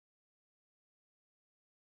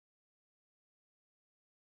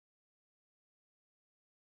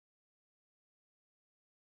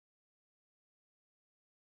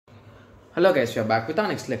Hello guys, we are back with our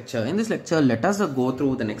next lecture. In this lecture, let us go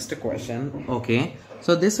through the next question. Okay,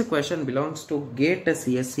 so this question belongs to GATE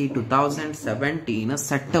CSC 2017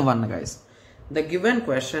 set 1 guys. The given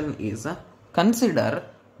question is consider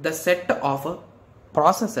the set of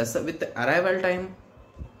processes with arrival time,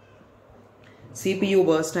 CPU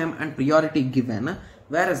burst time and priority given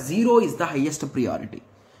where 0 is the highest priority.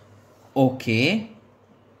 Okay,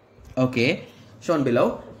 shown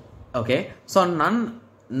below. Okay, so none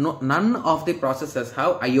of the processes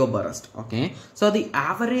have IO burst. Okay, so the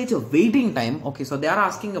average waiting time. Okay, so they are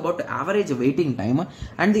asking about average waiting time,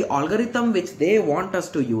 and the algorithm which they want us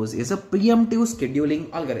to use is a preemptive scheduling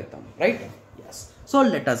algorithm, right? Yes. So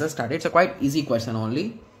let us start. It's a quite easy question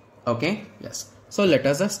only. Okay, yes. So let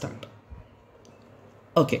us start.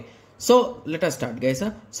 Okay, so let us start guys.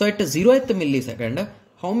 So at 0th millisecond,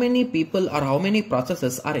 how many people or how many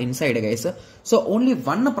processes are inside guys? So only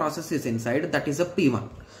one process is inside, that is a P1.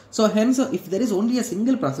 So hence if there is only a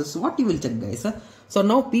single process, what you will check guys? So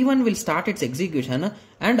now P1 will start its execution,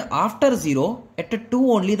 and after 0 at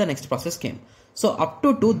 2 only the next process came. So up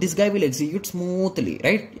to 2 this guy will execute smoothly,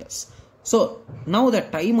 right? Yes. So now the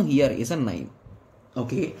time here is a 9.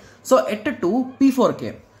 Okay, so at 2 P4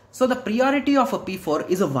 came. So the priority of a P4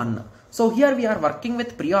 is a 1. So here we are working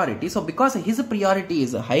with priority. So because his priority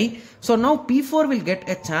is high, so now P4 will get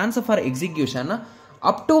a chance for execution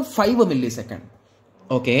up to 5 millisecond.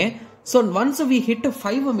 Okay, so once we hit 5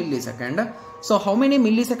 millisecond, so how many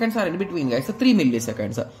milliseconds are in between guys? 3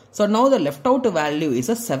 milliseconds. So now the left out value is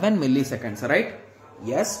 7 milliseconds, right?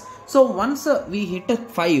 Yes. So once we hit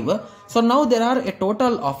 5, so now there are a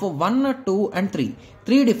total of 1, 2 and 3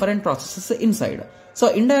 different processes inside. So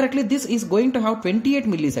indirectly this is going to have 28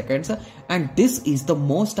 milliseconds, and this is the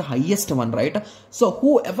most highest one, right? So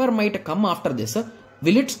whoever might come after this,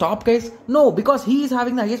 will it stop guys? No, because he is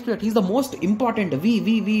having the highest priority. He is the most important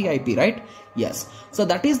VIP, right? Yes. So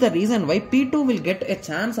that is the reason why P2 will get a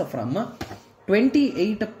chance from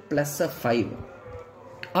 28 plus 5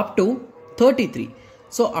 up to 33.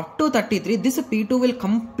 So up to 33 this P2 will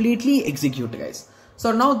completely execute guys.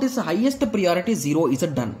 So now this highest priority 0 is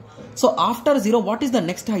done. So after 0, what is the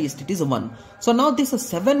next highest? It is 1. So now this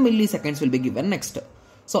 7 milliseconds will be given next.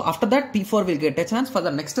 So after that P4 will get a chance for the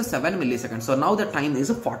next 7 milliseconds. So now the time is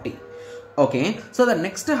 40. Okay, so the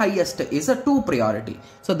next highest is a 2 priority.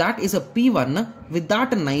 So that is a P1 with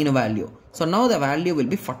that 9 value. So now the value will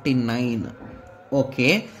be 49.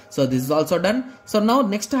 Okay, so this is also done. So now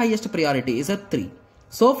next highest priority is a 3.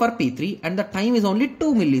 So for P3, and the time is only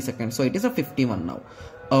 2 milliseconds. So it is a 51 now.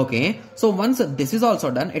 Okay, so once this is also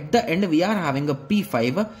done, at the end we are having a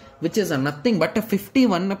P5, which is a nothing but a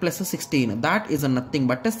 51 plus a 16. That is a nothing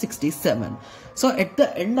but a 67. So at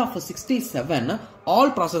the end of 67,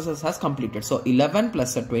 all processes has completed. So 11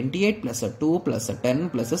 plus a 28 plus a 2 plus a 10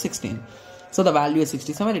 plus a 16. So the value is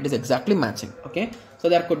 67. It is exactly matching. Okay, so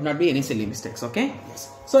there could not be any silly mistakes. Okay, yes.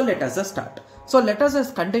 So let us just start. So let us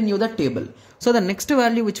just continue the table. So the next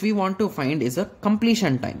value which we want to find is a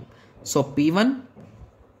completion time. So P1,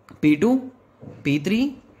 P2,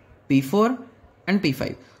 P3, P4 and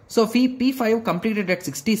P5. So P5 completed at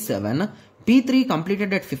 67, P3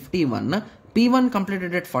 completed at 51, P1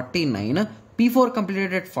 completed at 49, P4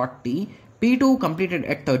 completed at 40, P2 completed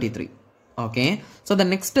at 33. Okay, so the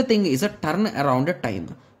next thing is a turnaround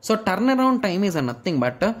time. So turnaround time is nothing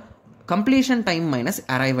but completion time minus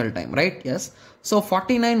arrival time, right? Yes. So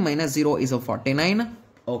 49 minus 0 is a 49.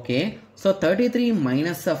 Okay, so 33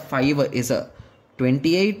 minus 5 is a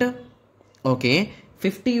 28. Okay,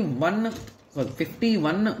 51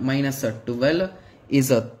 minus 12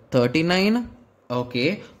 is a 39.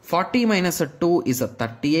 Okay, 40 minus 2 is a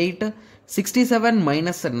 38. 67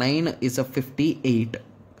 minus 9 is a 58,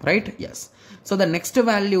 right? Yes. So the next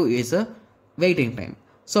value is a waiting time.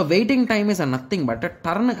 So waiting time is a nothing but a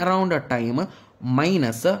turnaround time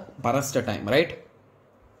minus a burst time, right?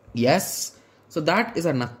 Yes. So that is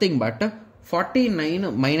a nothing but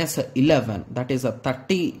 49 minus 11, that is a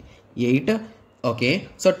 38. Okay,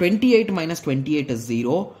 so 28 minus 28 is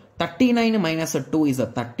 0. 39 minus 2 is a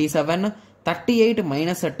 37. 38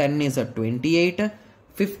 minus 10 is a 28.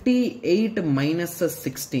 58 minus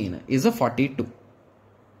 16 is a 42.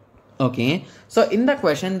 Okay, so in the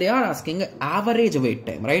question they are asking average wait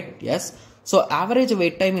time, right? Yes. So average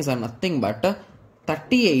wait time is a nothing but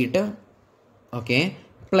 38. Okay,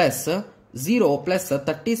 plus 0 plus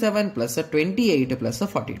 37 plus 28 plus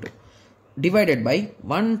 42 divided by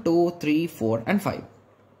 1, 2, 3, 4 and 5.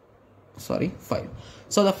 Sorry, 5.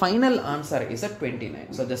 So the final answer is a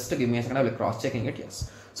 29. So just to give me a second, I will cross checking it. Yes.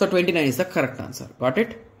 So 29 is the correct answer. Got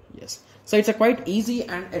it? Yes. So it's a quite easy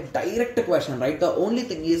and a direct question, right? The only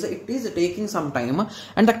thing is it is taking some time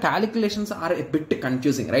and the calculations are a bit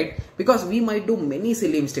confusing, right? Because we might do many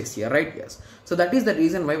silly mistakes here, right? Yes. So that is the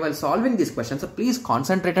reason why while solving these questions, so please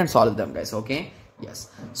concentrate and solve them, guys. Okay.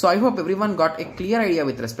 Yes. So I hope everyone got a clear idea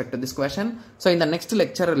with respect to this question. So in the next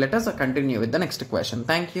lecture, let us continue with the next question.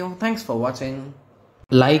 Thank you. Thanks for watching.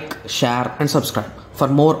 Like, share and subscribe for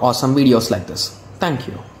more awesome videos like this. Thank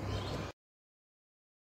you.